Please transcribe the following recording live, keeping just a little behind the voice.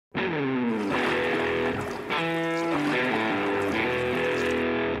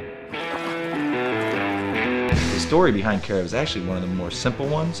story behind Carob is actually one of the more simple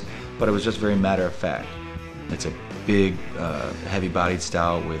ones, but it was just very matter of fact. It's a big, heavy-bodied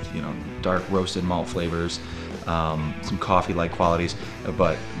stout with, you know, dark roasted malt flavors, some coffee-like qualities,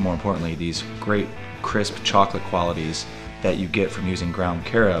 but more importantly, these great crisp chocolate qualities that you get from using ground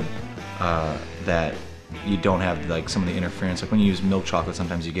carob that you don't have like some of the interference. Like when you use milk chocolate,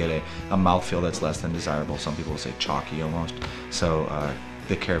 sometimes you get a mouthfeel that's less than desirable. Some people will say chalky almost. So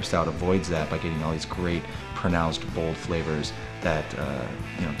the Carob Stout avoids that by getting all these great pronounced bold flavors that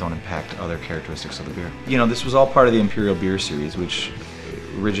you know, don't impact other characteristics of the beer. You know, this was all part of the Imperial Beer series, which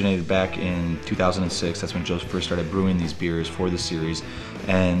originated back in 2006. That's when Joe first started brewing these beers for the series.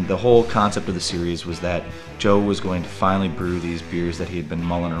 And the whole concept of the series was that Joe was going to finally brew these beers that he had been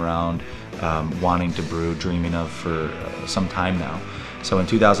mulling around, wanting to brew, dreaming of for some time now. So in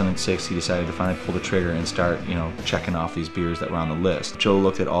 2006, he decided to finally pull the trigger and start, you know, checking off these beers that were on the list. Joe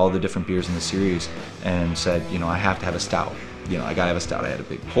looked at all the different beers in the series and said, you know, I have to have a stout. You know, I gotta have a stout. I had a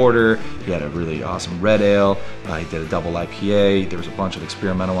big porter, he had a really awesome red ale, he did a double IPA, there was a bunch of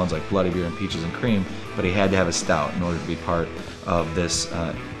experimental ones like Bloody Beer and Peaches and Cream, but he had to have a stout in order to be part of this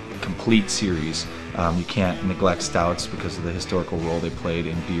complete series. You can't neglect stouts because of the historical role they played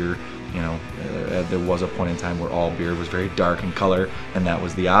in beer. You know, there was a point in time where all beer was very dark in color, and that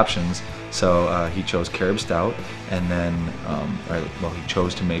was the options. So he chose Carob Stout, and then, well, he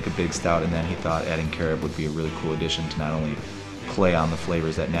chose to make a big stout, and then he thought adding carob would be a really cool addition to not only play on the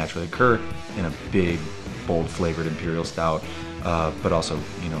flavors that naturally occur in a big, bold flavored Imperial Stout, but also,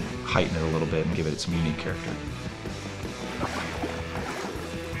 you know, heighten it a little bit and give it some unique character.